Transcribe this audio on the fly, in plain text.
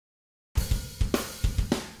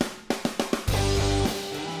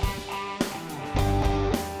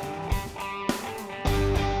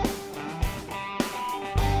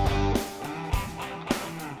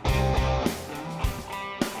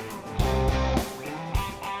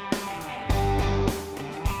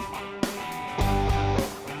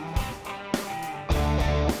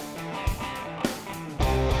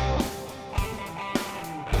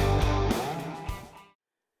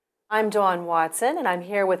I'm Dawn Watson, and I'm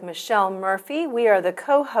here with Michelle Murphy. We are the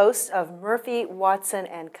co-hosts of Murphy, Watson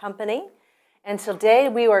and Company. And today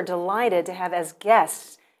we are delighted to have as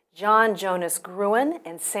guests John Jonas Gruen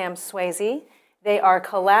and Sam Swasey. They are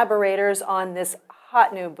collaborators on this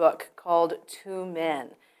hot new book called Two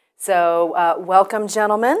Men. So welcome,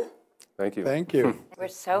 gentlemen. Thank you. Thank you. We're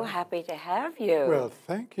so happy to have you. Well,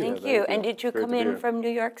 thank you. Thank Yeah, you. thank you. And did you Great come to be in here. from New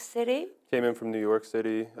York City? Came in from New York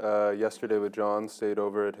City yesterday with John, stayed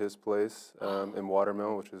over at his place in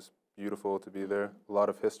Watermill, which is beautiful to be there. A lot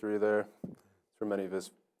of history there. For many of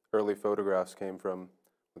his early photographs came from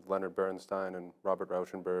with Leonard Bernstein and Robert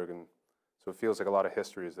Rauschenberg, and so it feels like a lot of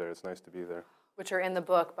history is there. It's nice to be there. Which are in the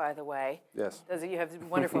book, by the way. Yes. You have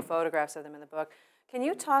wonderful photographs of them in the book. Can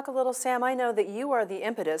you talk a little, Sam? I know that you are the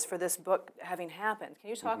impetus for this book having happened. Can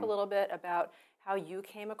you talk a little bit about how you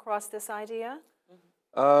came across this idea?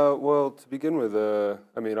 Well, to begin with,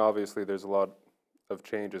 I mean, obviously there's a lot of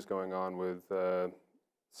changes going on with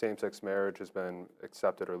same-sex marriage has been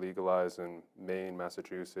accepted or legalized in Maine,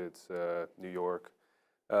 Massachusetts, New York,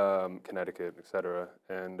 Connecticut, etc.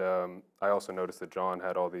 And I also noticed that John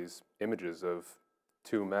had all these images of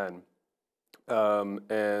two men.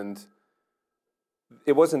 And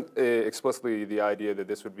it wasn't explicitly the idea that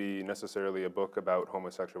this would be necessarily a book about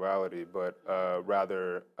homosexuality, but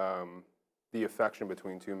rather the affection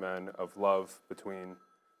between two men, of love between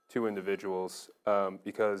two individuals,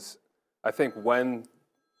 because I think when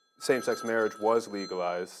same-sex marriage was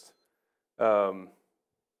legalized,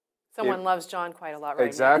 Someone loves John quite a lot right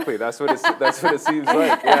exactly, that's what it seems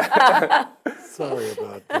like. Yeah. Sorry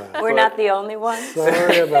about that. We're not the only ones.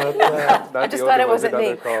 Sorry about that. I just thought it wasn't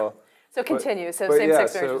me. So continue. So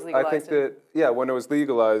same-sex marriage was legalized. I think that when it was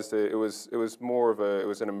legalized, it was more of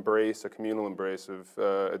an embrace, a communal embrace of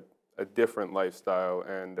a different lifestyle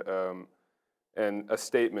and a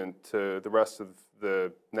statement to the rest of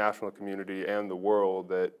the national community and the world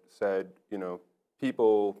that said, you know,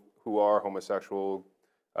 people who are homosexual,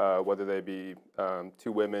 whether they be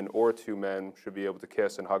two women or two men, should be able to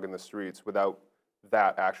kiss and hug in the streets without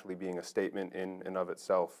that actually being a statement in and of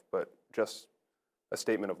itself, but just a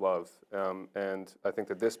statement of love. And I think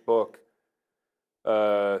that this book,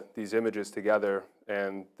 these images together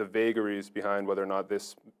and the vagaries behind whether or not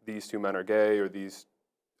these two men are gay or these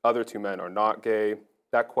other two men are not gay,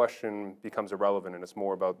 that question becomes irrelevant, and it's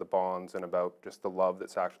more about the bonds and about just the love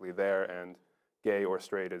that's actually there, and gay or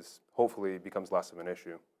straight hopefully becomes less of an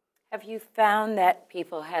issue. Have you found that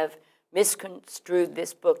people have misconstrued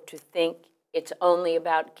this book to think it's only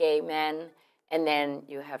about gay men and then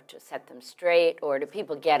you have to set them straight, or do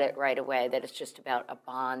people get it right away that it's just about a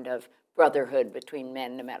bond of brotherhood between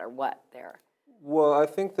men no matter what they're? Well, I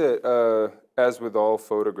think that as with all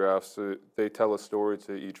photographs, they tell a story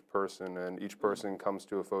to each person, and each person comes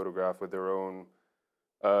to a photograph with their own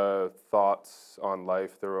thoughts on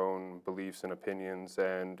life, their own beliefs and opinions,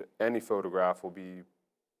 and any photograph will be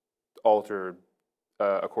altered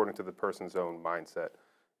according to the person's own mindset.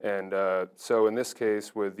 And so in this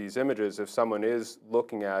case, with these images, if someone is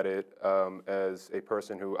looking at it as a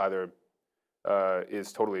person who either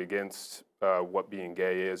is totally against what being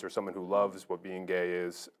gay is, or someone who loves what being gay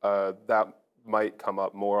is, that might come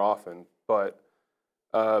up more often. But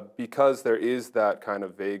because there is that kind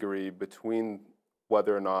of vagary between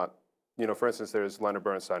whether or not, you know, for instance, there's Leonard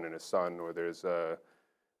Bernstein and his son, or there's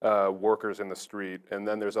workers in the street, and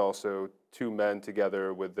then there's also two men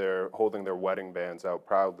together with holding their wedding bands out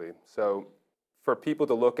proudly. So for people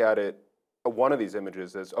to look at it, one of these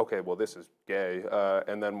images is, okay, well, this is gay,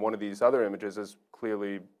 and then one of these other images is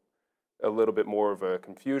clearly a little bit more of a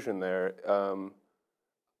confusion there.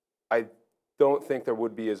 I don't think there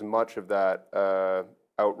would be as much of that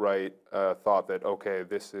outright thought that, okay,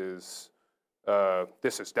 this is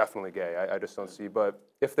definitely gay. I just don't see. But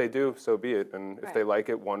if they do, so be it. And if they like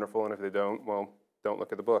it, wonderful. And if they don't, well, don't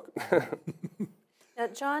look at the book. Now,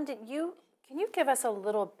 John, can you give us a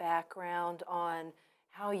little background on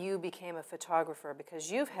how you became a photographer?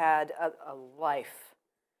 Because you've had a life.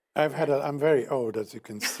 I'm very old, as you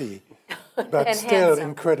can see, but And still handsome.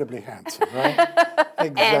 incredibly handsome, right?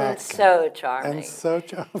 Exactly. And so charming. And so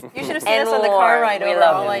charming. You should have seen And us on the car Lord, ride we over.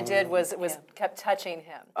 love All him. I did was kept touching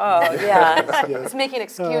him. Oh, yeah. Just making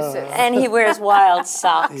excuses. And he wears wild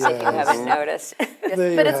socks, if you Yes. haven't noticed. There But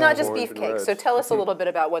you it's not have just it. Orange and beefcake. red. So tell us a little bit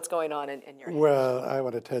about what's going on in your head. Well, I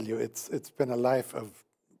want to tell you, it's been a life of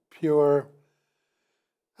pure,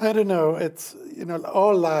 I don't know, it's, you know,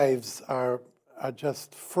 all lives are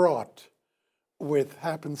just fraught with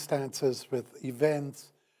happenstances, with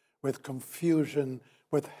events, with confusion,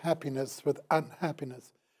 with happiness, with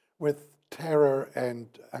unhappiness, with terror and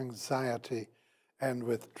anxiety, and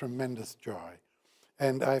with tremendous joy.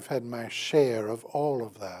 And I've had my share of all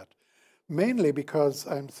of that, mainly because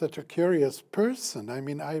I'm such a curious person. I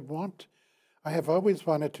mean, I have always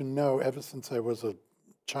wanted to know, ever since I was a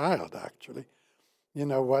child, actually, you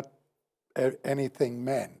know, what anything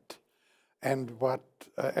meant, and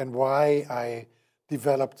and why I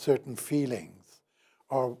developed certain feelings,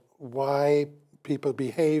 or why people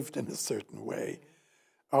behaved in a certain way,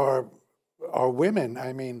 or women.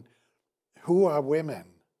 I mean, who are women,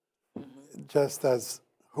 just as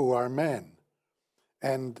who are men,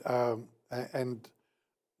 and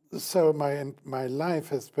so my life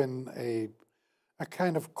has been a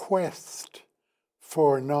kind of quest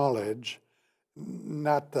for knowledge.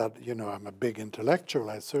 Not that, you know, I'm a big intellectual,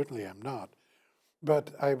 I certainly am not,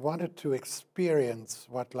 but I wanted to experience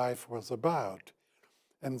what life was about.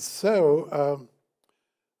 And so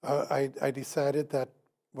I decided that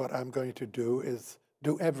what I'm going to do is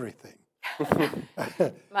do everything.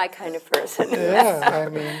 My kind of person. Yeah, I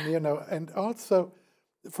mean, you know, and also,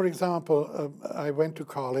 for example, I went to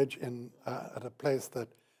college at a place that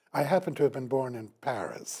I happen to have been born in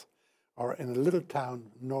Paris, or in a little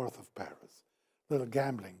town north of Paris, little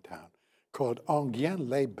gambling town called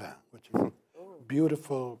Enghien-les-Bains, which is a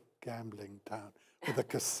beautiful gambling town with a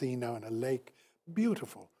casino and a lake,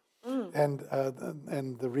 beautiful. And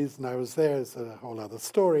the reason I was there is a whole other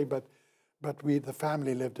story, but the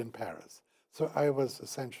family lived in Paris. So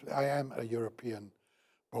I am a European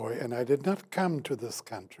boy, and I did not come to this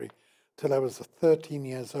country till I was 13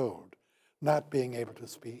 years old, not being able to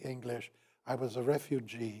speak English. I was a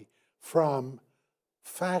refugee from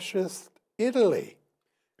fascist Italy,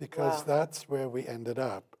 because that's where we ended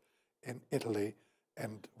up, in Italy,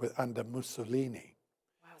 and under Mussolini.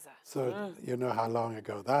 Wowza. So you know how long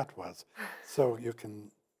ago that was. So you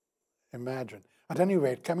can imagine. At any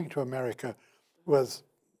rate, coming to America was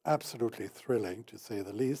absolutely thrilling, to say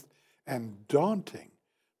the least, and daunting,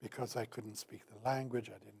 because I couldn't speak the language,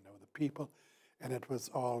 I didn't know the people, and it was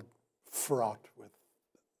all fraught with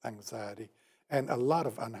anxiety and a lot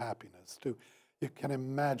of unhappiness, too. You can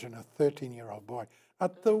imagine a 13-year-old boy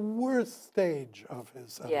at the worst stage of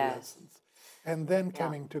his adolescence, and then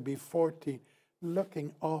coming to be 14,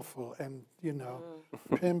 looking awful, and, you know,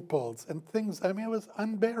 pimples and things. I mean, it was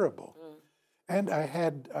unbearable. And I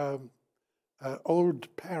had old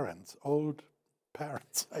parents.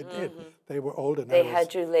 I did. They were old, and they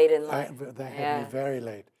had you late in life. They had me very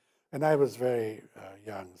late, and I was very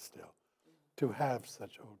young still to have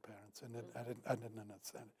such old parents, and I didn't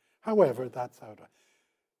understand it. However, that's how it was.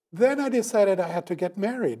 Then I decided I had to get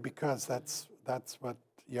married, because that's what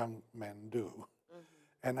young men do.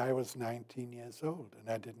 And I was 19 years old, and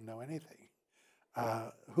I didn't know anything.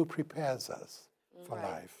 Who prepares us for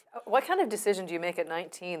life? What kind of decision do you make at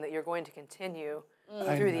 19 that you're going to continue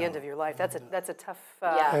through the end of your life? That's a tough.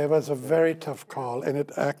 It was a very tough call, and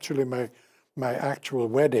it actually my actual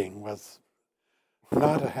wedding was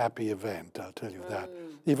not a happy event. I'll tell you that.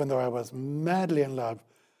 Even though I was madly in love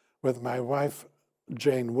with my wife,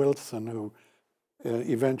 Jane Wilson, who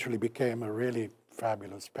eventually became a really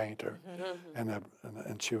fabulous painter,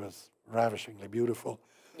 and she was ravishingly beautiful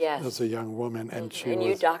as a young woman, and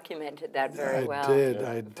you documented that very well. I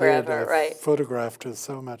did. Forever, I photographed her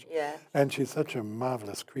so much, and she's such a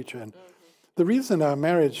marvelous creature. And the reason our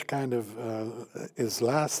marriage kind of is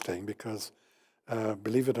lasting, because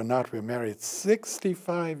believe it or not, we're married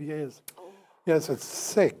 65 years. Yes, it's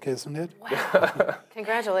sick, isn't it? Wow.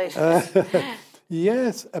 Congratulations.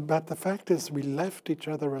 Yes, but the fact is we left each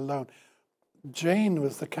other alone. Jane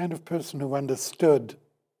was the kind of person who understood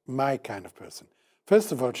my kind of person.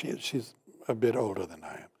 First of all, she's a bit older than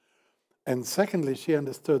I am. And secondly, she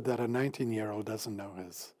understood that a 19-year-old doesn't know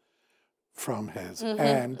his from his.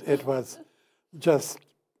 And it was just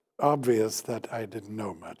obvious that I didn't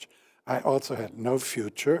know much. I also had no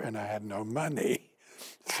future, and I had no money.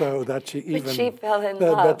 So that she even... But she fell in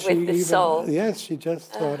love with the soul. Yes, she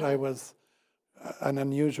just thought I was an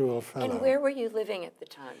unusual fellow. And where were you living at the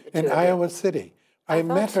time? In Iowa City. I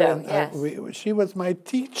met her, and she was my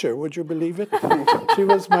teacher. Would you believe it? She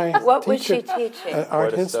was my What teacher. was she teaching?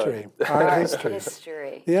 Art history. Art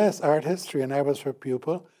history. Yes, art history, and I was her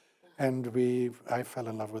pupil, and I fell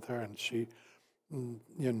in love with her, and she,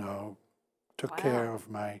 you know, took care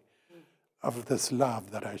of this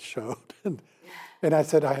love that I showed, and I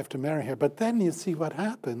said I have to marry her. But then you see what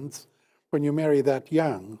happens when you marry that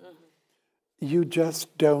young. You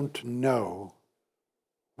just don't know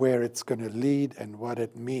where it's going to lead and what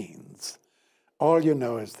it means. All you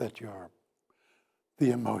know is that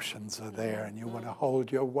the emotions are there, and you want to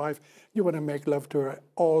hold your wife. You want to make love to her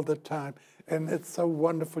all the time, and it's so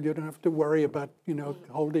wonderful. You don't have to worry about, you know,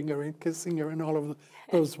 holding her and kissing her and all of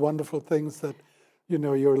those wonderful things that you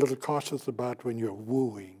know, you're a little cautious about when you're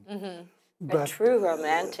wooing. A true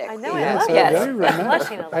romantic. I know, Yes, I love it. very romantic.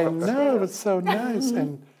 Blushing a I little, know, too. it was so nice.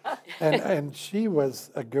 And she was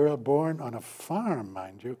a girl born on a farm,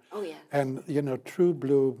 mind you. Oh, yes. And, you know, true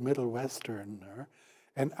blue Middle Westerner.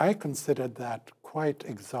 And I considered that quite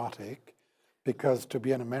exotic because to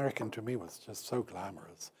be an American to me was just so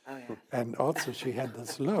glamorous. Oh, yeah. And also she had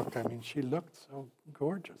this look. I mean, she looked so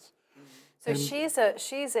gorgeous. So she's a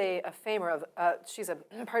famer of she's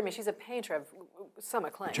a painter of some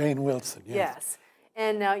acclaim. Jane Wilson, yes. Yes.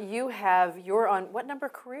 And now you're on, what number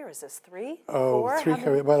career is this? 3? Oh, 4? 3 How many-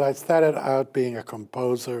 career. Well, I started out being a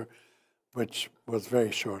composer, which was very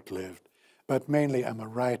short-lived. But mainly I'm a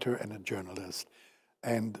writer and a journalist.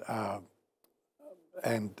 And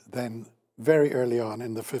then very early on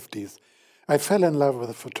in the 50s, I fell in love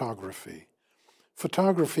with photography.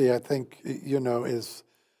 Photography, I think, you know, is...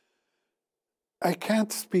 I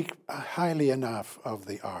can't speak highly enough of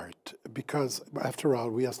the art because, after all,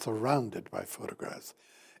 we are surrounded by photographs.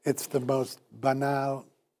 It's the most banal,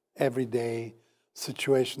 everyday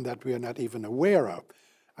situation that we are not even aware of.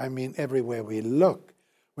 I mean, everywhere we look,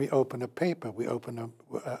 we open a paper, we open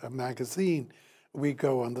a magazine, we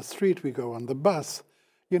go on the street, we go on the bus.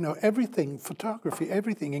 You know, everything, photography,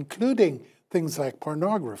 everything, including things like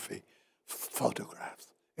pornography. Photographs.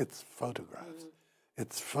 It's photographs.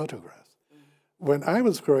 It's photographs. When I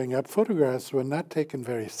was growing up, photographs were not taken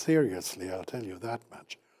very seriously, I'll tell you that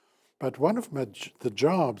much. But one of the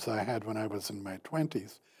jobs I had when I was in my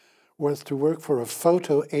 20s was to work for a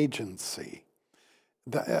photo agency,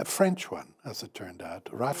 a French one, as it turned out,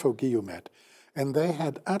 Raffo Guillaumet. And they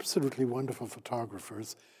had absolutely wonderful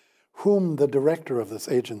photographers whom the director of this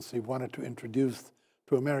agency wanted to introduce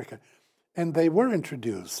to America. And they were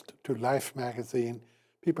introduced to Life magazine,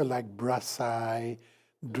 people like Brassai,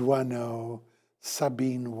 Duano,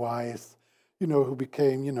 Sabine Weiss, you know, who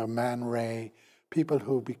became, you know, Man Ray, people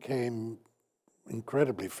who became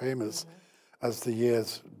incredibly famous as the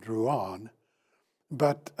years drew on.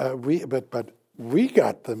 But we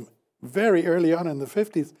got them very early on in the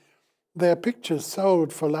 50s. Their pictures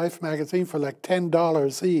sold for Life magazine for like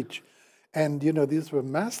 $10 each. And, you know, these were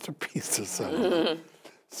masterpieces.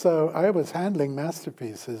 So I was handling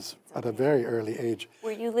masterpieces at a very early age.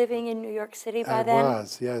 Were you living in New York City by then? I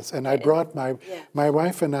was, yes. And I brought my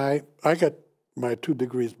wife and I got my 2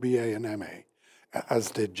 degrees, BA and MA,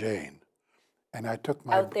 as did Jane. And I took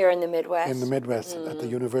my... Out there in the Midwest? In the Midwest, at the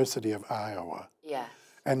University of Iowa. Yeah.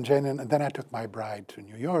 And Jane, and then I took my bride to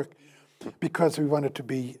New York because we wanted to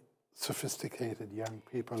be sophisticated young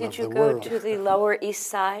people of the world. Did you go to the Lower East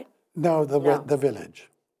Side? No, the village.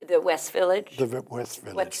 The West Village? The West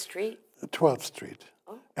Village. What street? 12th Street.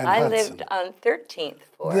 Oh. And I Hudson. lived on 13th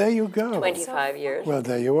for There you go. 25 years. Well,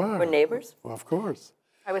 there you are. We're neighbors? Well, of course.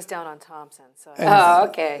 I was down on Thompson. So. Oh,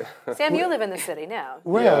 okay. Sam, you live in the city now.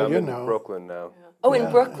 Well, yeah, I'm you in know. Brooklyn now. Oh, in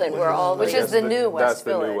Brooklyn, we're all... Which is the new West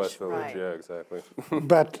Village. That's the new West Village, right. yeah, exactly.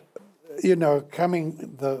 But, you know,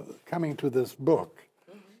 coming to this book,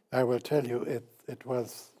 I will tell you, it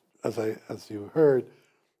was, as you heard,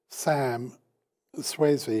 Sam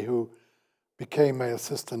Swasey, who became my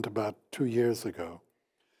assistant about 2 years ago,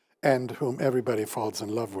 and whom everybody falls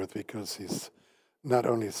in love with because he's not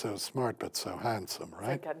only so smart but so handsome,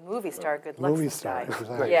 right? Got movie star good looks. Movie this star, guy.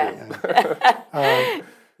 exactly. Yeah.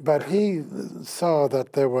 But he saw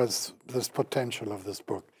that there was this potential of this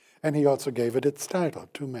book, and he also gave it its title,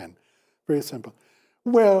 2 Men. Very simple.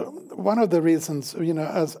 Well, one of the reasons, you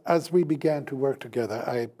know, as we began to work together,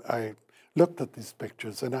 I looked at these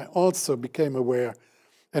pictures, and I also became aware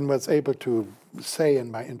and was able to say in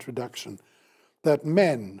my introduction that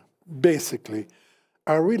men, basically,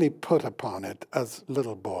 are really put upon it as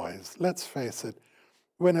little boys. Let's face it,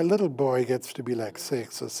 when a little boy gets to be like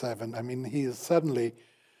 6 or 7, I mean, he is suddenly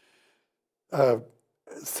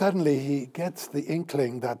he gets the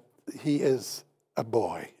inkling that he is a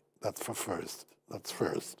boy. That's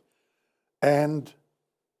first. And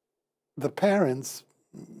the parents,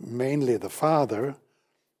 mainly the father,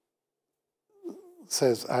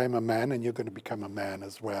 says, I'm a man and you're going to become a man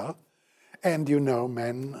as well. And, you know,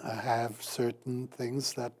 men have certain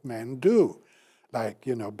things that men do. Like,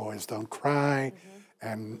 you know, boys don't cry,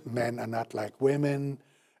 and men are not like women,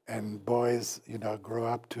 and boys, you know, grow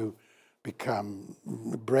up to become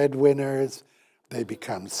breadwinners, they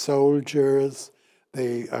become soldiers,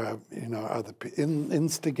 they, you know, are the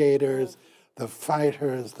instigators, the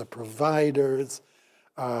fighters, the providers,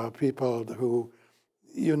 people who,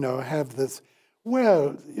 you know, have this.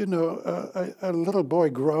 Well, you know, a little boy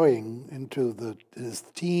growing into his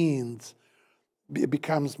teens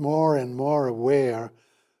becomes more and more aware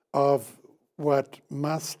of what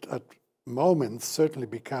must, at moments certainly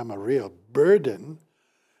become a real burden,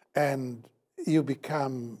 and you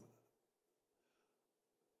become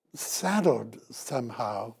saddled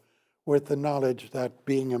somehow with the knowledge that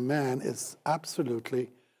being a man is absolutely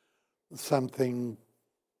something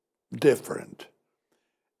different.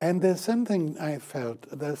 And there's something I felt,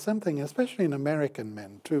 there's something, especially in American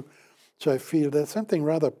men too, which I feel there's something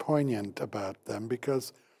rather poignant about them,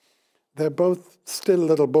 because they're both still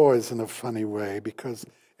little boys in a funny way, because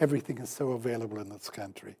everything is so available in this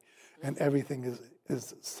country. And everything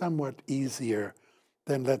is somewhat easier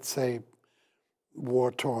than, let's say,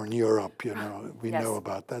 war-torn Europe, you know. We know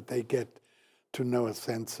about that. They get to know a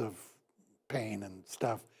sense of pain and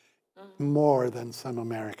stuff more than some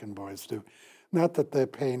American boys do. Not that their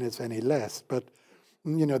pain is any less, but,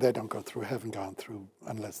 you know, they don't go through, haven't gone through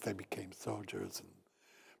unless they became soldiers.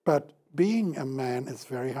 But being a man is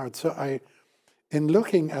very hard. So in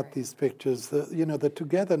looking at these pictures, the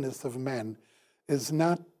togetherness of men is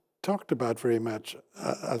not talked about very much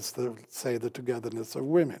as, say, the togetherness of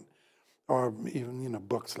women. Or even, you know,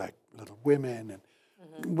 books like Little Women.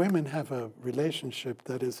 And women have a relationship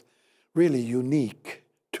that is really unique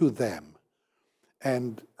to them.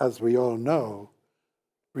 And as we all know,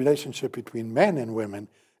 relationship between men and women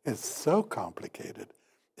is so complicated.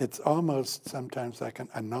 It's almost sometimes like an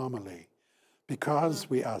anomaly, because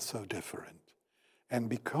we are so different. And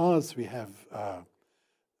because we have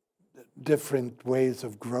different ways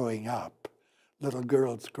of growing up. Little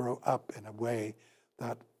girls grow up in a way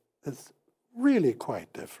that is really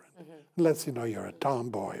quite different. Unless, you know, you're a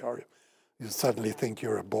tomboy, or you suddenly think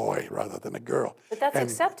you're a boy rather than a girl. But that's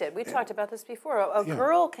accepted. We talked about this before. A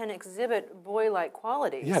girl can exhibit boy-like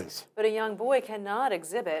qualities, but a young boy cannot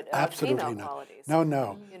exhibit female qualities. No,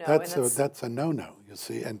 no. You know, that's a no-no, you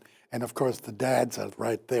see. And of course, the dads are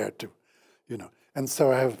right there too, you know. And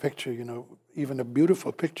so I have a picture, you know, even a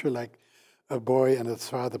beautiful picture like a boy and his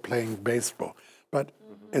father playing baseball. But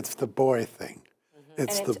it's the boy thing.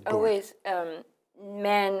 It's and the it's boy. always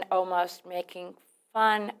men almost making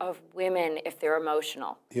fun of women if they're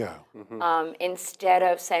emotional. Yeah. Instead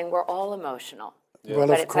of saying we're all emotional. Yeah. Well,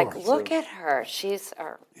 but of it's course. like, look at her. She's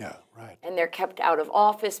yeah, right. And they're kept out of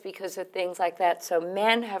office because of things like that. So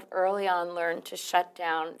men have early on learned to shut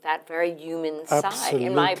down that very human side,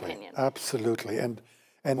 in my opinion. Absolutely. And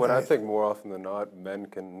what I think more often than not, men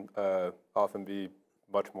can often be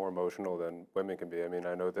much more emotional than women can be. I mean,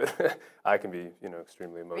 I know that I can be, you know,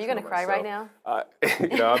 extremely emotional. Are you going to cry right now?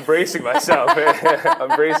 You know, I'm bracing myself.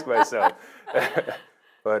 I'm bracing myself.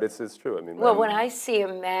 But it's true. I mean, well, when I see a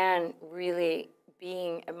man really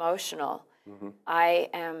being emotional,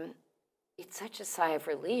 it's such a sigh of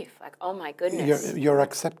relief. Like, oh my goodness. You're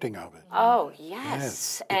accepting of it. Oh,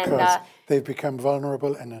 yes. Because they've become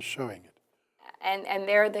vulnerable and are showing it. And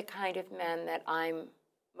they're the kind of men that I'm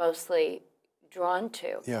mostly drawn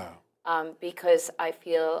to. Yeah. Because I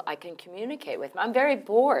feel I can communicate with them. I'm very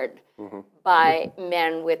bored by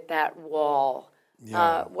men with that wall.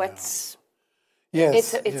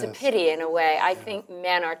 Yes, it's a pity in a way. I think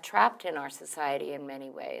men are trapped in our society in many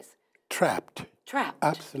ways. Trapped.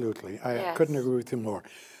 Absolutely. I couldn't agree with you more.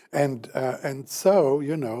 And so,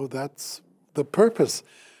 you know, that's the purpose.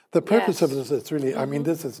 The purpose of this is really, I mean,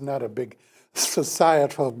 this is not a big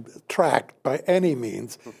societal tract by any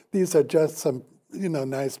means. These are just some, you know,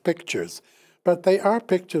 nice pictures. But they are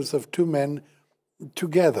pictures of two men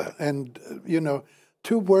together. And, you know,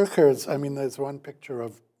 two workers, I mean, there's one picture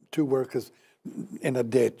of two workers in a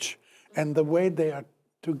ditch. And the way they are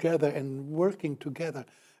together and working together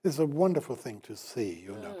is a wonderful thing to see,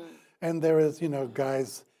 you know. And there is, you know,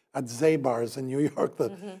 guys at Zabar's in New York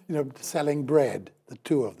that, you know, selling bread, the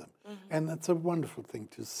two of them. And it's a wonderful thing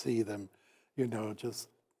to see them, you know, just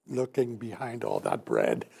looking behind all that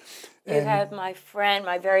bread. You have my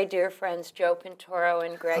very dear friends, Joe Pintoro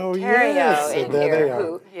and Greg Terrio yes. in there here. They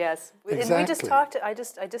are. Yes. Exactly. And we just talked, I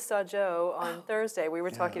just saw Joe on Thursday. We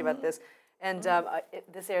were talking about this. And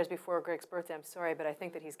this airs before Greg's birthday. I'm sorry, but I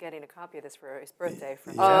think that he's getting a copy of this for his birthday.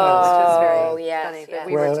 From Oh, very yes. funny. Yes.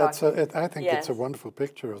 We were Well, talking. I think it's a wonderful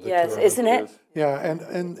picture of the Yes, two. isn't it? Yeah,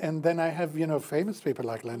 and then I have, you know, famous people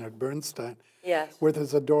like Leonard Bernstein. Yes. With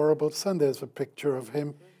his adorable son. There's a picture of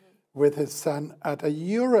him with his son at a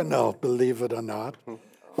urinal, believe it or not,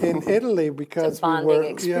 in Italy, because it's a bonding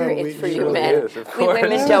experience for you men. We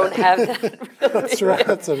women don't have that. That's right.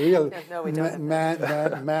 That's a real we don't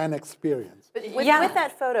man experience. But with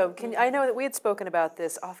that photo, I know that we had spoken about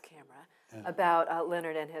this off camera, about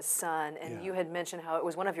Leonard and his son, and you had mentioned how it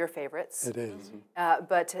was one of your favorites. It is.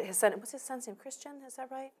 But his son, what's his son's name? Christian, is that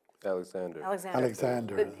right? Alexander.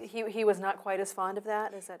 Alexander. But he was not quite as fond of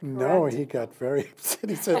that, is that correct? No, he got very upset.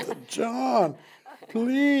 He said, John,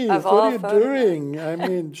 please, Of what all are you photographs. doing? I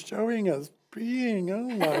mean, showing us peeing, oh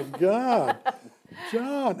my God.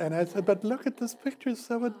 John. And I said, but look at this picture, it's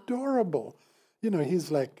so adorable. You know,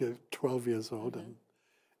 he's like 12 years old,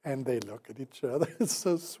 and they look at each other. It's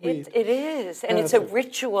so sweet. It is, and it's a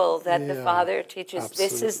ritual that the Yeah, father teaches.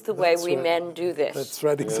 This is absolutely. the way That's we right. men do this. That's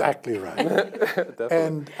right, exactly right. Definitely.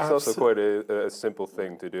 And It's also quite a simple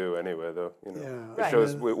thing to do anyway, though. You know, Yeah. it Right.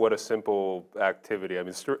 shows what a simple activity. I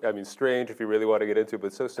mean, strange if you really want to get into it,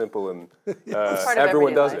 but so simple, and part of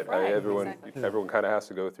everyone everyday does life, it. I mean, right, everyone exactly. everyone kind of has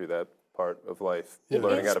to go through that part of life, It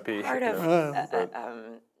learning is how to pee. part you of,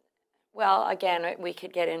 know. well, again, we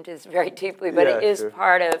could get into this very deeply, but it Yeah, is sure.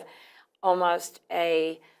 part of almost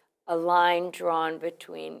a line drawn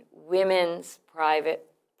between women's private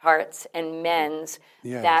parts and men's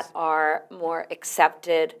Yes. that are more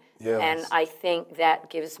accepted. Yes. And I think that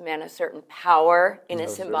gives men a certain power in a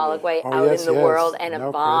symbolic way Oh, out yes, in the yes. world and No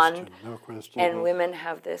a bond. question, no question. And women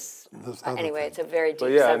have this. This other Anyway, thing. it's a very deep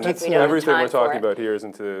But yeah, and subject. We don't have everything time we're talking for it. about here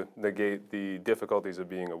isn't to negate the difficulties of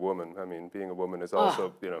being a woman. I mean, being a woman is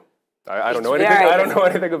also, you know, I don't know anything. very I don't know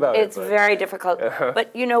anything about It's it. but- very difficult.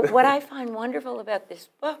 But you know, what I find wonderful about this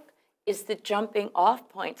book is the jumping off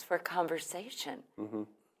points for conversation.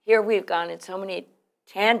 Here we've gone in so many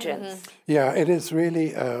tangents. Yeah, it is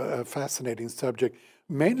really a fascinating subject,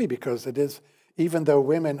 mainly because it is, even though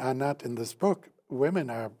women are not in this book, women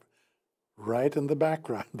are right in the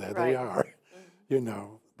background. There they Right. are. You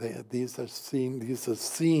know, these are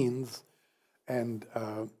scenes and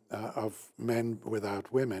of men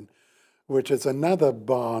without women, which is another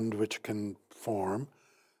bond which can form,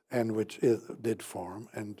 and which did form,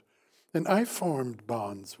 and I formed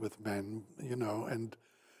bonds with men, you know,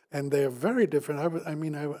 and they are very different.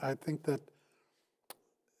 I think that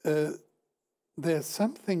there's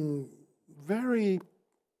something very,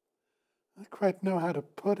 I don't quite know how to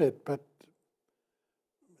put it, but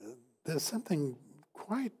there's something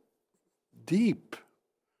quite deep.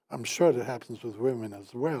 I'm sure that happens with women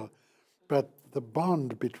as well, but the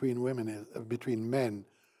bond between between men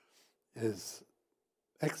is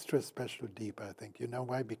extra special deep, I think. You know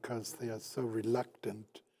why? Because they are so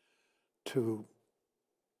reluctant to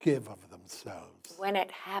give of themselves. When it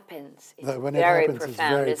happens, it's When it very happens,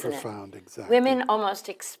 profound, it's very isn't profound, it? exactly. Women almost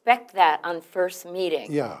expect that on first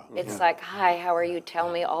meeting. Yeah. It's like, hi, how are you?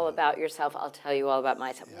 Tell me all about yourself. I'll tell you all about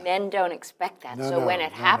myself. Men don't expect that. So when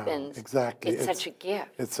it happens, exactly. it's such a gift.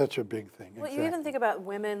 It's such a big thing. Well, exactly. you even think about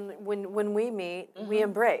women, when we meet, we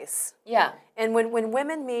embrace. Yeah. And when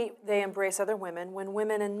women meet, they embrace other women. When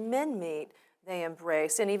women and men meet, they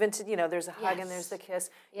embrace. And even to, you know, there's a hug and there's the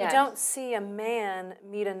kiss. Yes. You don't see a man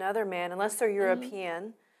meet another man, unless they're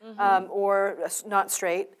European or not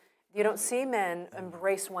straight. You don't see men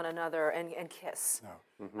embrace one another and kiss.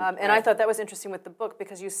 No. And I thought that was interesting with the book,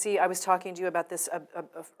 because you see, I was talking to you about this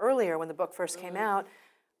earlier when the book first came out.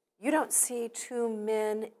 You don't see two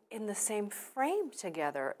men in the same frame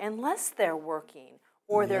together unless they're working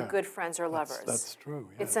or they're good friends or lovers. That's true.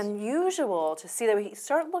 Yes. It's unusual to see that. We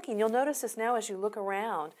start looking, you'll notice this now as you look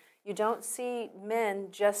around, you don't see men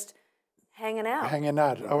just hanging out. Hanging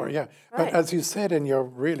out, or yeah. But Right. as you said in your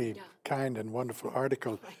really kind and wonderful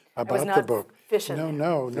article about the not book, fishing.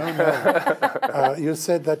 no. You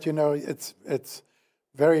said that, you know, it's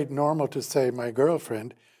very normal to say my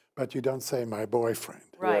girlfriend, but you don't say my boyfriend.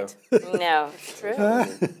 Right. No. It's true.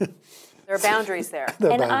 There are boundaries there.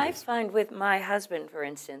 The And I boundaries. find with my husband, for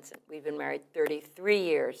instance, we've been married 33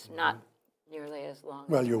 years, not nearly as long.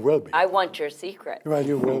 Well, you will be. I want your secret. Well,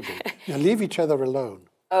 you will be. You leave each other alone.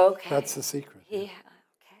 Okay. That's the secret. Okay,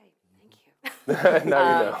 thank you. Now you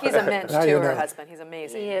know. He's a mensch, Now too, you her know. husband. He's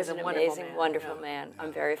amazing. He He's is a an wonderful amazing, man. wonderful man.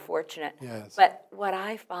 I'm very fortunate. Yes. But what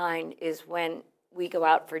I find is when we go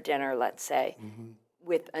out for dinner, let's say,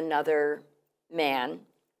 with another man,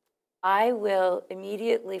 I will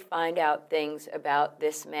immediately find out things about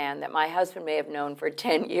this man that my husband may have known for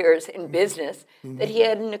 10 years in business that he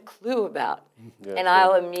hadn't a clue about. Yeah, and sure.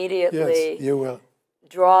 I'll immediately Yes, you will.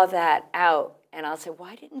 draw that out. And I'll say,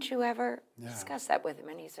 why didn't you ever discuss that with him?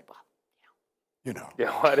 And he said, well, You know. Yeah,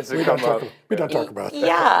 why does it We come don't up? talk. We don't talk about that.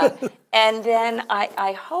 yeah. And then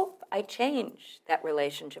I hope I change that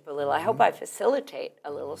relationship a little. I hope I facilitate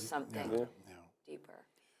a little something deeper.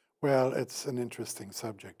 Well, it's an interesting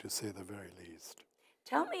subject, to say the very least.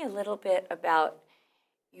 Tell me a little bit about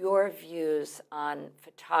your views on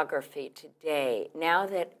photography today. Now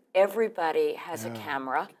that everybody has a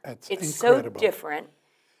camera, It's it's incredible. so different.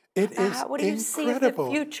 It is What do you see as incredible.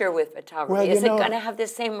 the future with photography? Well, is you it know, going to have the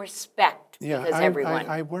same respect because everyone?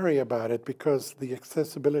 I worry about it because the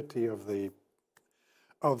accessibility of the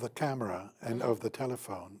camera and of the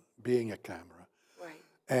telephone being a camera, Right.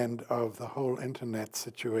 and of the whole internet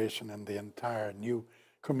situation and the entire new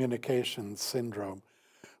communications syndrome,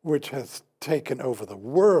 which has taken over the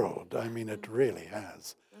world. I mean, it really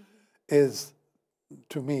has. Is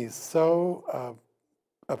to me so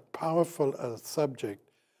a powerful subject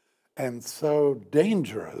and so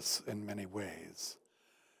dangerous in many ways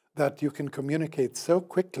that you can communicate so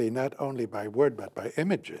quickly, not only by word but by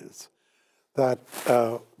images, that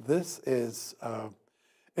this is,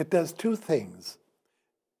 it does two things.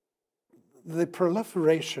 The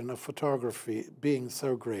proliferation of photography being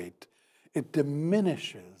so great, it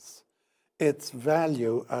diminishes its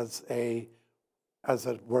value as a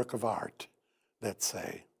work of art, let's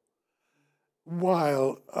say,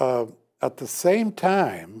 while at the same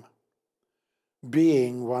time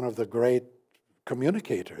being one of the great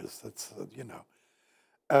communicators. That's, you know.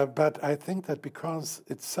 But I think that because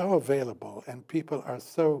it's so available and people are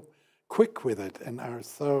so quick with it and are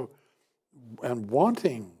so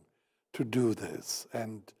wanting to do this,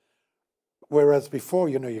 and whereas before,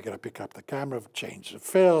 you know, you got to pick up the camera, change the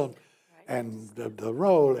film, and the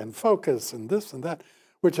roll and focus and this and that,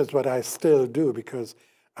 which is what I still do because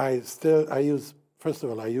I use, first of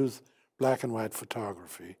all, I use black and white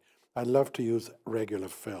photography. I love to use regular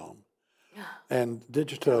film. And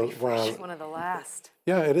digital, while... One of the last.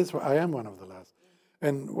 Yeah, it is. I am one of the last.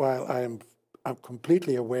 And while I'm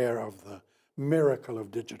completely aware of the miracle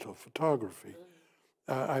of digital photography,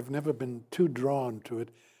 I've never been too drawn to it.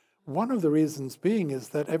 One of the reasons being is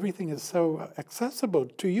that everything is so accessible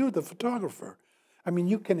to you, the photographer. I mean,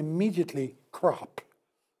 you can immediately crop.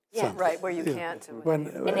 Yeah, right, where you can't. And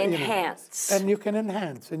enhance. And you can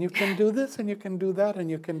enhance, and you can do this, and you can do that, and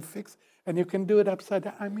you can fix, and you can do it upside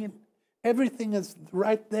down. I mean, everything is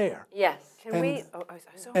right there. Yes.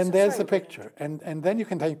 And there's the picture. And then you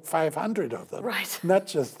can take 500 of them. Right. Not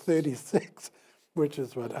just 36, which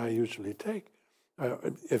is what I usually take,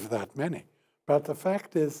 if that many. But the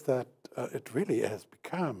fact is that it really has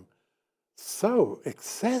become so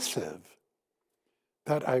excessive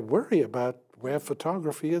that I worry about where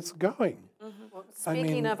photography is going. Well,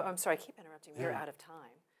 speaking of, I'm sorry, I keep interrupting. You're out of time.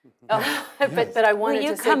 Oh. But I wanted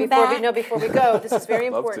to say before we go, this is very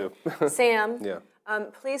important. Sam,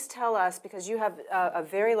 please tell us, because you have a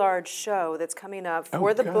very large show that's coming up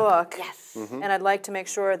for the book. Yes. And I'd like to make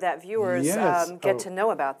sure that viewers get to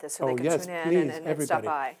know about this so they can tune in and stop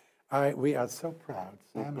by. We are so proud,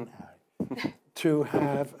 Sam and I, to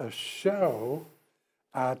have a show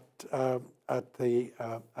at the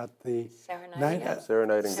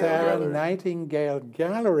Sarah Nightingale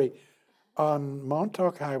Gallery on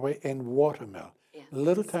Montauk Highway in Watermill. Yes.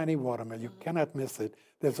 Little tiny Watermill. You cannot miss it.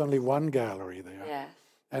 There's only one gallery there. Yes.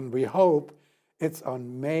 And we hope it's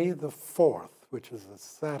on May the 4th, which is a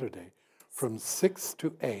Saturday, from 6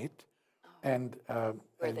 to 8. And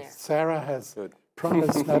Sarah has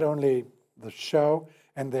promised not only the show,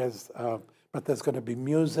 and but there's going to be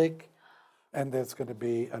music, and there's going to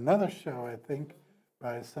be another show, I think,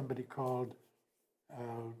 by somebody called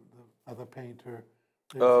the other painter.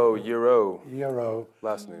 Euro.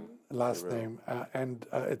 Last name. And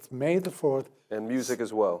it's May the 4th. And music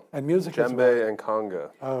as well. And music as well. Djembe and conga.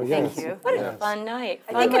 Oh, yes. Thank you. What a fun night.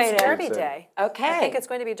 I think it's Derby Day. Okay. I think it's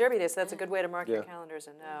going to be Derby Day, so that's a good way to mark your calendars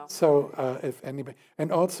and know. So if anybody...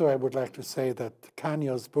 And also I would like to say that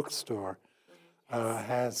Canyo's bookstore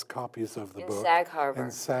has copies of the book. In Sag Harbor.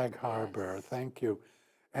 In Sag Harbor. Thank you.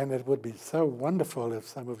 And it would be so wonderful if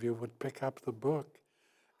some of you would pick up the book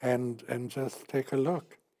and just take a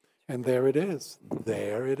look. And there it is.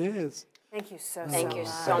 There it is. Thank you so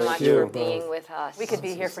much for being with us. We could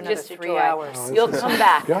be here for another 3 hours. You'll come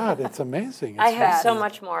back. God, it's amazing. I have so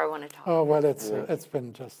much more I want to talk about. Oh, well, it's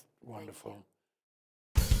been just wonderful.